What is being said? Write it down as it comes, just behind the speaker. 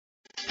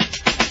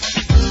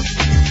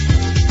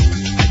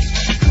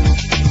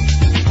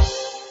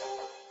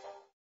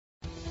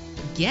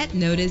Get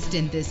noticed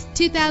in this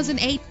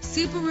 2008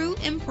 Subaru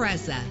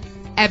Impreza.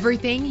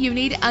 Everything you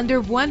need under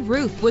one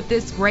roof with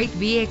this great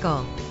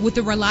vehicle. With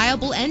a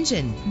reliable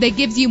engine that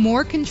gives you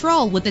more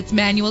control with its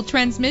manual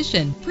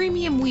transmission,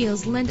 premium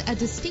wheels lend a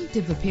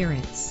distinctive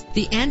appearance.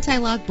 The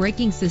anti-lock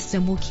braking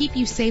system will keep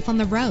you safe on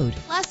the road.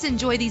 Plus,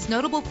 enjoy these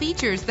notable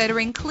features that are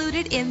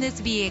included in this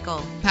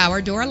vehicle: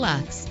 Power door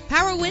locks,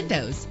 power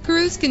windows,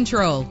 cruise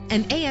control,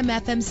 an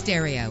AM/FM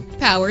stereo,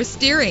 power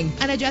steering,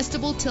 an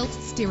adjustable tilt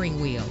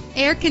steering wheel,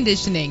 air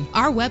conditioning.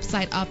 Our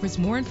website offers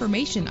more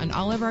information on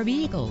all of our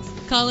vehicles.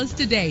 Call us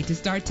today to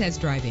start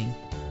test driving.